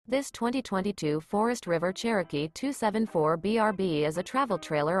This 2022 Forest River Cherokee 274 BRB is a travel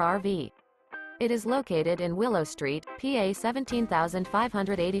trailer RV. It is located in Willow Street, PA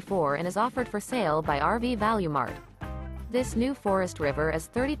 17584 and is offered for sale by RV Value Mart. This new Forest River is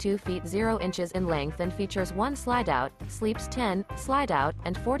 32 feet 0 inches in length and features 1 slide-out, sleeps 10, slide-out,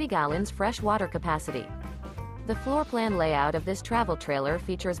 and 40 gallons fresh water capacity. The floor plan layout of this travel trailer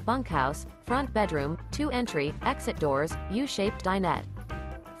features bunkhouse, front bedroom, 2 entry, exit doors, U-shaped dinette.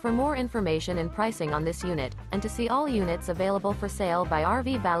 For more information and pricing on this unit, and to see all units available for sale by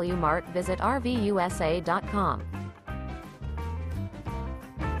RV Value Mart, visit RVUSA.com.